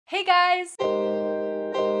Hey guys!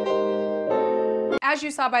 As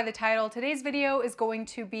you saw by the title, today's video is going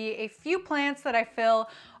to be a few plants that I feel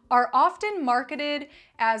are often marketed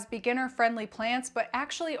as beginner-friendly plants, but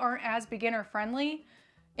actually aren't as beginner-friendly.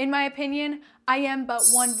 In my opinion, I am but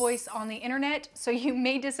one voice on the internet, so you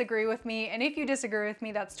may disagree with me, and if you disagree with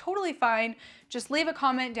me, that's totally fine. Just leave a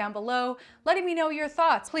comment down below letting me know your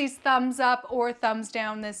thoughts. Please thumbs up or thumbs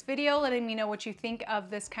down this video, letting me know what you think of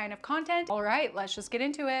this kind of content. All right, let's just get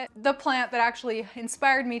into it. The plant that actually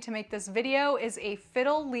inspired me to make this video is a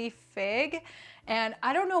fiddle leaf fig. And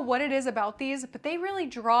I don't know what it is about these, but they really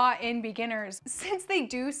draw in beginners since they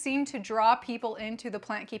do seem to draw people into the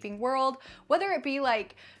plant keeping world, whether it be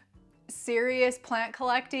like serious plant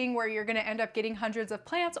collecting where you're gonna end up getting hundreds of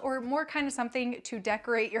plants or more kind of something to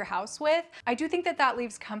decorate your house with. I do think that that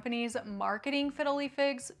leaves companies marketing fiddle leaf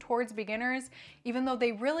figs towards beginners, even though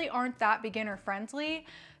they really aren't that beginner friendly.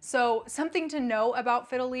 So something to know about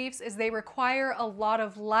fiddle leaves is they require a lot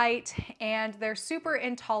of light and they're super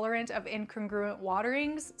intolerant of incongruent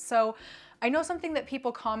waterings. So I know something that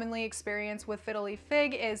people commonly experience with fiddle leaf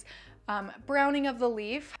fig is browning of the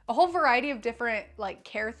leaf. A whole variety of different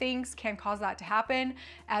care things can cause that to happen,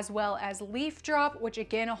 as well as leaf drop, which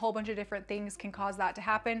again, a whole bunch of different things can cause that to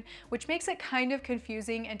happen, which makes it kind of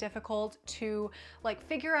confusing and difficult to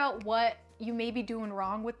figure out what you may be doing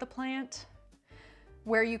wrong with the plant,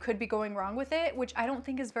 where you could be going wrong with it, which I don't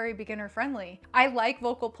think is very beginner friendly. I like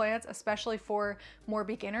vocal plants, especially for more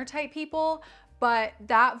beginner type people, but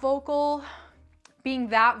being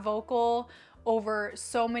that vocal over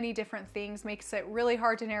so many different things makes it really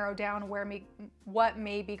hard to narrow down what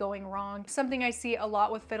may be going wrong. Something I see a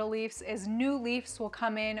lot with fiddle leaves is new leaves will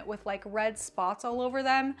come in with red spots all over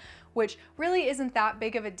them, which really isn't that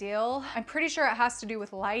big of a deal. I'm pretty sure it has to do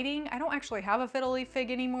with lighting. I don't actually have a fiddle leaf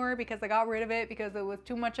fig anymore because I got rid of it because it was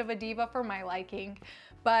too much of a diva for my liking.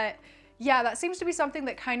 But yeah, that seems to be something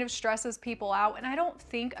that kind of stresses people out, and I don't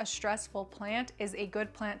think a stressful plant is a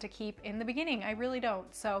good plant to keep in the beginning. I really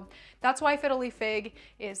don't. So that's why fiddle leaf fig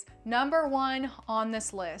is #1 on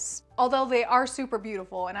this list. Although they are super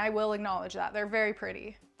beautiful, and I will acknowledge that. They're very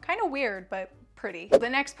pretty. Kind of weird, but pretty. The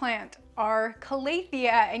next plant are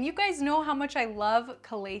calathea, and you guys know how much I love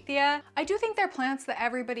calathea. I do think they're plants that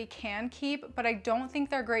everybody can keep, but I don't think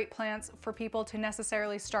they're great plants for people to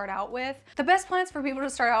necessarily start out with. The best plants for people to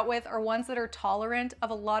start out with are ones that are tolerant of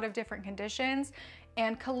a lot of different conditions,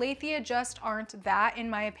 and calathea just aren't that, in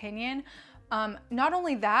my opinion. Not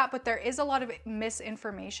only that, but there is a lot of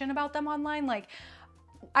misinformation about them online.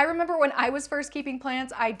 I remember when I was first keeping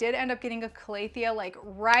plants, I did end up getting a calathea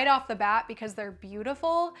right off the bat because they're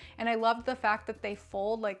beautiful, and I loved the fact that they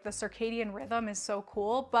fold, the circadian rhythm is so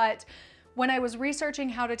cool. But when I was researching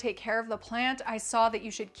how to take care of the plant, I saw that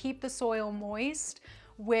you should keep the soil moist,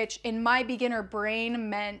 which in my beginner brain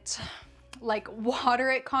meant water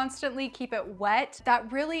it constantly, keep it wet.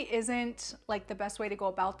 That really isn't the best way to go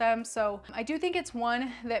about them. So I do think it's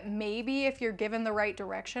one that maybe if you're given the right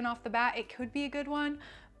direction off the bat, it could be a good one.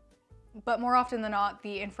 But more often than not,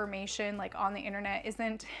 the information on the internet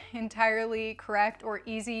isn't entirely correct or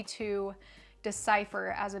easy to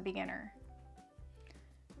decipher as a beginner.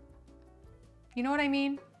 You know what I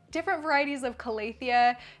mean? Different varieties of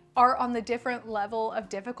calathea are on the different level of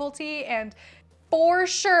difficulty, and for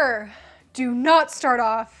sure, do not start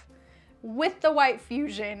off with the white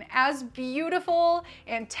fusion. As beautiful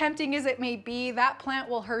and tempting as it may be, that plant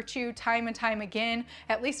will hurt you time and time again.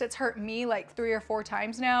 At least it's hurt me 3 or 4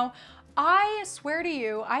 times now. I swear to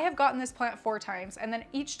you, I have gotten this plant 4 times, and then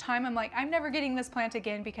each time I'm I'm never getting this plant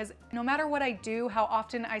again, because no matter what I do, how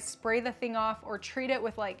often I spray the thing off or treat it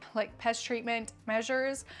with pest treatment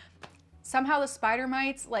measures, somehow the spider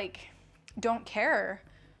mites don't care.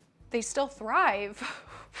 They still thrive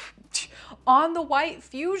on the white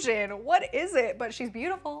fusion. What is it? But she's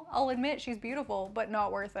beautiful. I'll admit she's beautiful, but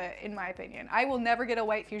not worth it in my opinion. I will never get a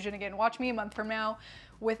white fusion again. Watch me a month from now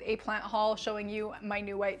with a plant haul showing you my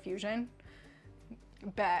new white fusion.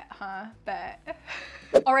 Bet, huh? Bet.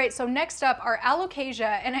 All right, so next up are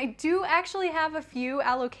alocasia, and I do actually have a few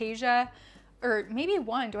alocasia, or maybe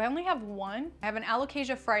one. Do I only have one? I have an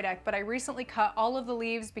alocasia frydek, but I recently cut all of the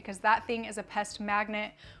leaves because that thing is a pest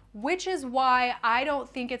magnet, which is why I don't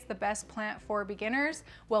think it's the best plant for beginners.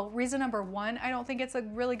 Well, reason #1, I don't think it's a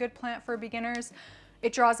really good plant for beginners.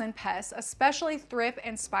 It draws in pests, especially thrip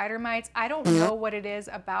and spider mites. I don't know what it is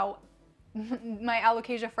about my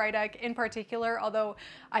alocasia frydek in particular, although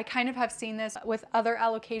I kind of have seen this with other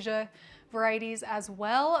alocasia varieties as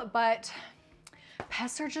well, but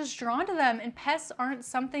pests are just drawn to them, and pests aren't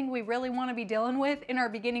something we really want to be dealing with in our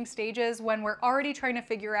beginning stages when we're already trying to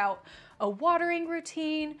figure out, a watering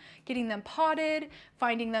routine, getting them potted,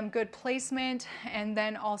 finding them good placement, and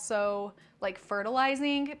then also like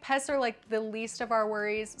fertilizing. Pests are like the least of our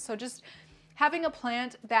worries. So just having a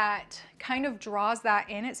plant that kind of draws that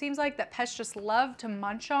in, it seems like, that pests just love to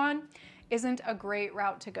munch on, isn't a great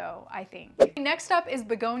route to go, I think. Next up is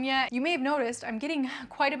begonia. You may have noticed I'm getting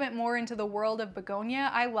quite a bit more into the world of begonia.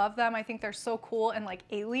 I love them. I think they're so cool and like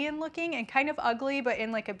alien looking and kind of ugly, but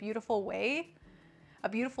in like a beautiful way, a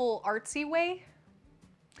beautiful artsy way,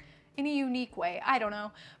 in a unique way. I don't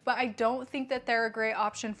know, but I don't think that they're a great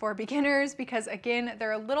option for beginners because again,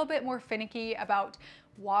 they're a little bit more finicky about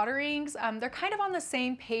waterings. They're kind of on the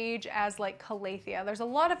same page as like calathea. There's a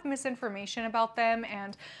lot of misinformation about them,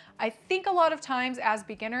 and I think a lot of times as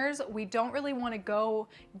beginners, we don't really want to go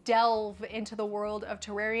delve into the world of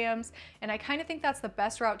terrariums, and I kind of think that's the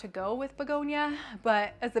best route to go with begonia,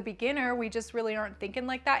 but as a beginner, we just really aren't thinking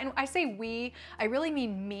like that. And I say we, I really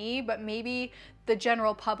mean me, but maybe the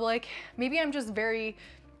general public, maybe I'm just very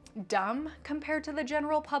dumb compared to the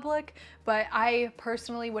general public, but I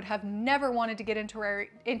personally would have never wanted to get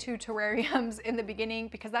into terrariums in the beginning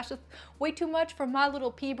because that's just way too much for my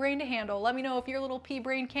little pea brain to handle. Let me know if your little pea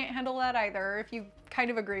brain can't handle that either, or if you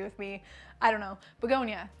kind of agree with me. I don't know.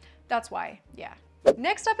 Begonia, that's why, yeah.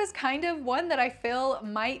 Next up is kind of one that I feel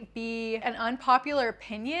might be an unpopular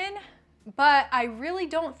opinion, but I really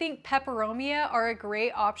don't think peperomia are a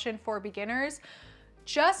great option for beginners.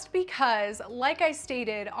 Just because, like I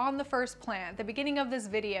stated on the first plant, the beginning of this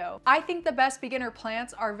video, I think the best beginner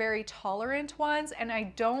plants are very tolerant ones, and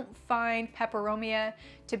I don't find peperomia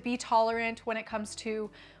to be tolerant when it comes to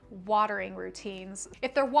watering routines.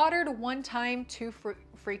 If they're watered one time too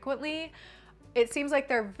frequently, it seems like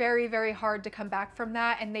they're very, very hard to come back from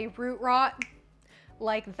that, and they root rot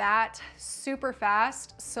like that super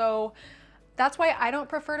fast. So that's why I don't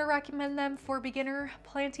prefer to recommend them for beginner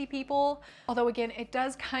planty people. Although again, it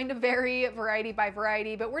does kind of vary variety by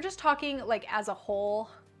variety, but we're just talking like as a whole,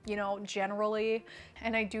 you know, generally.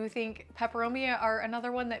 And I do think peperomia are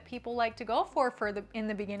another one that people like to go for in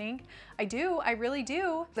the beginning. I do, I really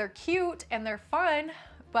do. They're cute and they're fun,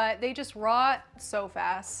 but they just rot so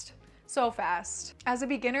fast, so fast. As a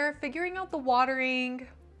beginner, figuring out the watering,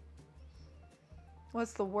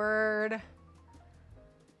 what's the word?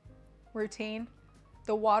 Routine,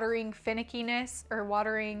 the watering finickiness or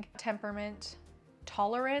watering temperament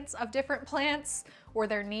tolerance of different plants or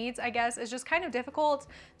their needs, I guess, is just kind of difficult.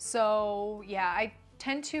 So yeah, I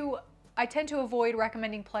tend to avoid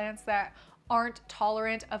recommending plants that aren't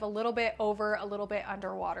tolerant of a little bit over, a little bit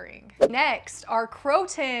under watering. Next are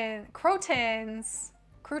crotons. Crouton.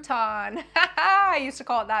 I used to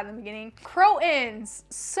call it that in the beginning. Crotons.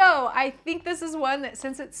 So I think this is one that,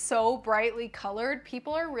 since it's so brightly colored,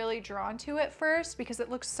 people are really drawn to it first because it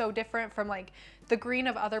looks so different from like the green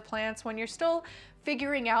of other plants when you're still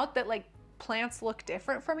figuring out that like plants look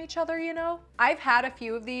different from each other, you know? I've had a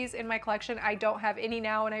few of these in my collection. I don't have any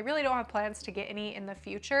now, and I really don't have plans to get any in the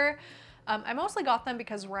future. I mostly got them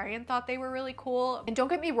because Ryan thought they were really cool. And don't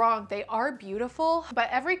get me wrong, they are beautiful, but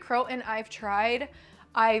every croton I've tried,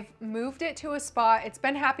 I've moved it to a spot, it's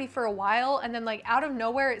been happy for a while, and then like out of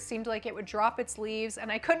nowhere it seemed like it would drop its leaves,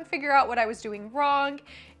 and I couldn't figure out what I was doing wrong,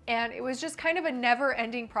 and it was just kind of a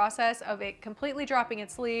never-ending process of it completely dropping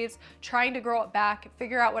its leaves, trying to grow it back,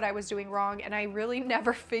 figure out what I was doing wrong, and I really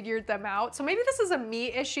never figured them out. So maybe this is a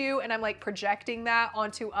me issue and I'm like projecting that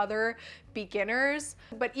onto other beginners.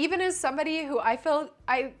 But even as somebody who I feel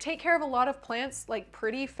I take care of a lot of plants like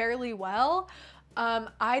pretty fairly well,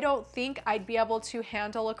 I don't think I'd be able to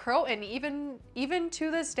handle a croton even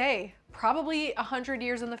to this day, probably 100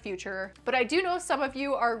 years in the future. But I do know some of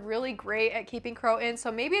you are really great at keeping crotons,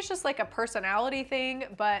 so maybe it's just like a personality thing,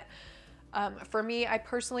 but for me, I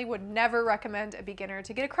personally would never recommend a beginner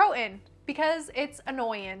to get a croton because it's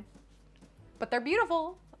annoying, but they're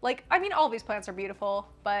beautiful. Like, I mean, all these plants are beautiful,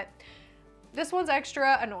 but this one's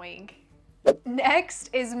extra annoying.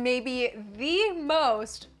 Next is maybe the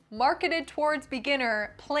most marketed towards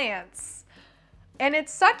beginner plants, and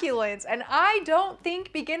it's succulents. And I don't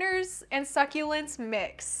think beginners and succulents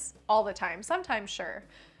mix all the time. Sometimes, sure.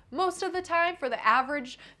 Most of the time, for the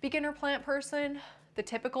average beginner plant person, the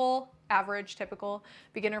typical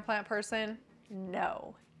beginner plant person,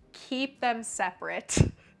 no. Keep them separate.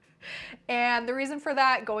 And the reason for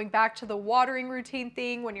that, going back to the watering routine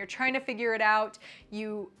thing, when you're trying to figure it out,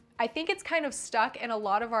 I think it's kind of stuck in a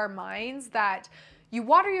lot of our minds that you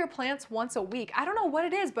water your plants once a week. I don't know what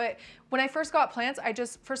it is, but when I first got plants, I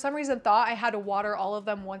just, for some reason, thought I had to water all of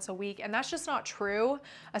them once a week, and that's just not true,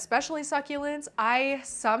 especially succulents. I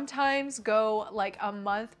sometimes go like a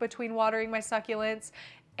month between watering my succulents,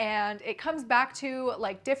 and it comes back to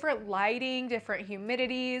like different lighting, different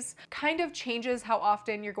humidities, kind of changes how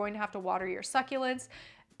often you're going to have to water your succulents.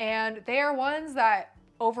 And they are ones that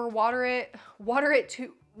overwater water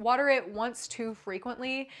it once too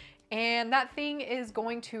frequently, and that thing is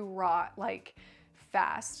going to rot like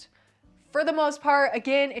fast. For the most part,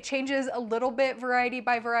 again, it changes a little bit variety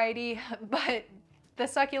by variety, but the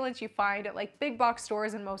succulents you find at like big box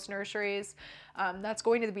stores and most nurseries, that's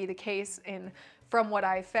going to be the case from what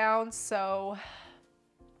I found. So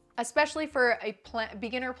especially for a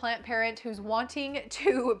beginner plant parent who's wanting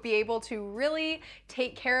to be able to really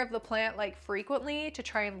take care of the plant like frequently to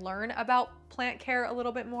try and learn about plant care a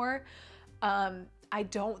little bit more, I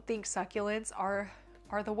don't think succulents are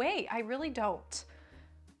the way. I really don't.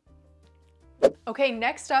 Okay,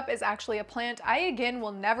 next up is actually a plant I again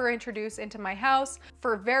will never introduce into my house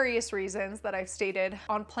for various reasons that I've stated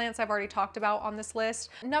on plants I've already talked about on this list.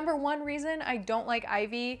 Number one reason I don't like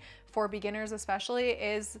ivy for beginners especially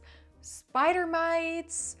is spider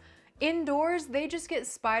mites. Indoors, they just get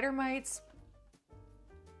spider mites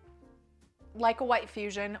like a white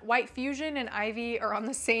fusion. White fusion and ivy are on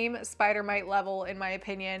the same spider mite level in my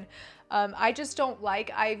opinion. I just don't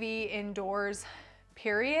like ivy indoors,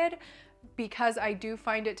 period, because I do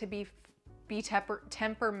find it to be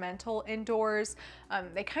temperamental indoors.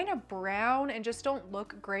 They kind of brown and just don't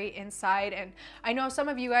look great inside. And I know some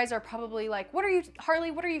of you guys are probably like,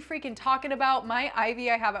 Harley, what are you freaking talking about? My ivy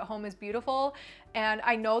I have at home is beautiful. And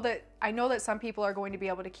I know that some people are going to be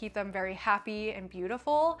able to keep them very happy and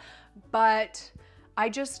beautiful, but I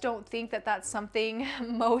just don't think that that's something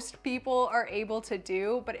most people are able to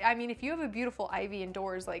do. But I mean, if you have a beautiful ivy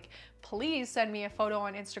indoors, like please send me a photo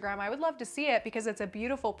on Instagram. I would love to see it because it's a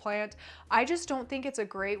beautiful plant. I just don't think it's a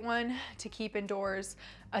great one to keep indoors,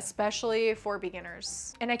 especially for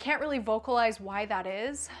beginners. And I can't really vocalize why that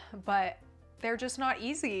is, but they're just not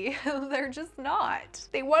easy. They're just not.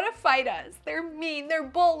 They want to fight us. They're mean, they're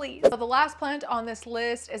bullies. So the last plant on this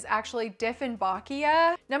list is actually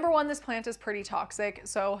Dieffenbachia. Number one, this plant is pretty toxic.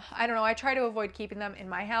 So I don't know, I try to avoid keeping them in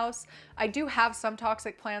my house. I do have some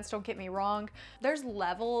toxic plants, don't get me wrong. There's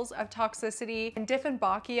levels of toxicity, and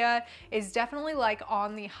Dieffenbachia is definitely like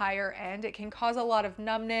on the higher end. It can cause a lot of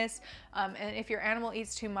numbness. And if your animal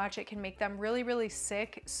eats too much, it can make them really, really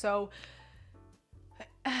sick. So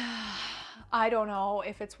I don't know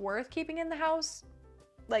if it's worth keeping in the house,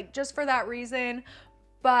 like just for that reason,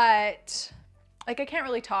 but like I can't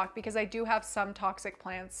really talk because I do have some toxic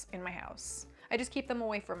plants in my house. I just keep them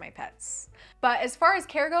away from my pets. But as far as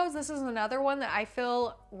care goes, this is another one that I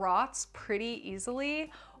feel rots pretty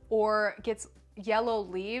easily or gets yellow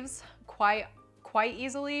leaves quite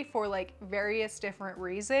easily for like various different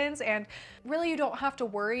reasons. And really you don't have to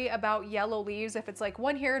worry about yellow leaves if it's like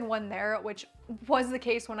one here and one there, which was the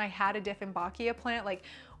case when I had a Dieffenbachia plant. Like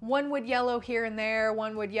one would yellow here and there,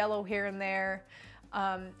 one would yellow here and there.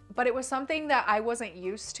 But it was something that I wasn't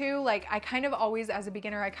used to. Like I kind of always, as a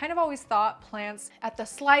beginner, I kind of always thought plants at the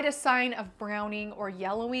slightest sign of browning or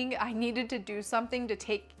yellowing, I needed to do something to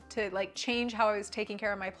change how I was taking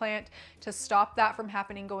care of my plant to stop that from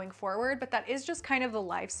happening going forward. But that is just kind of the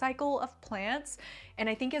life cycle of plants. And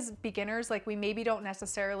I think as beginners, like we maybe don't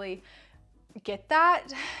necessarily get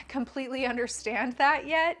that, completely understand that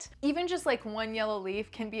yet. Even just like one yellow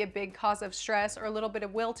leaf can be a big cause of stress or a little bit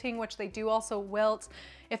of wilting, which they do also wilt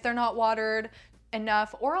if they're not watered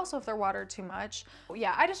enough, or also if they're watered too much.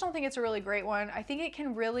 Yeah, I just don't think it's a really great one. I think it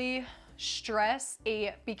can really stress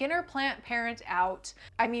a beginner plant parent out.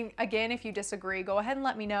 I mean, again, if you disagree, go ahead and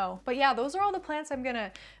let me know. But yeah, those are all the plants I'm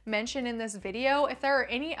gonna mention in this video. If there are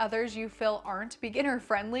any others you feel aren't beginner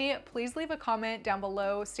friendly, please leave a comment down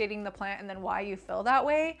below stating the plant and then why you feel that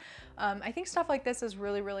way. I think stuff like this is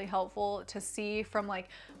really, really helpful to see from like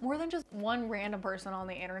more than just one random person on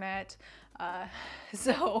the internet.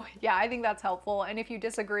 So yeah, I think that's helpful. And if you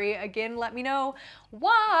disagree, again, let me know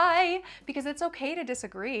why, because it's okay to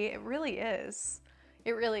disagree. It really is.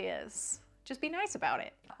 It really is. Just be nice about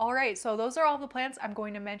it. All right, so those are all the plants I'm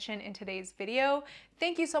going to mention in today's video.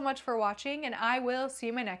 Thank you so much for watching, and I will see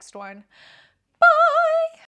you in my next one. Bye!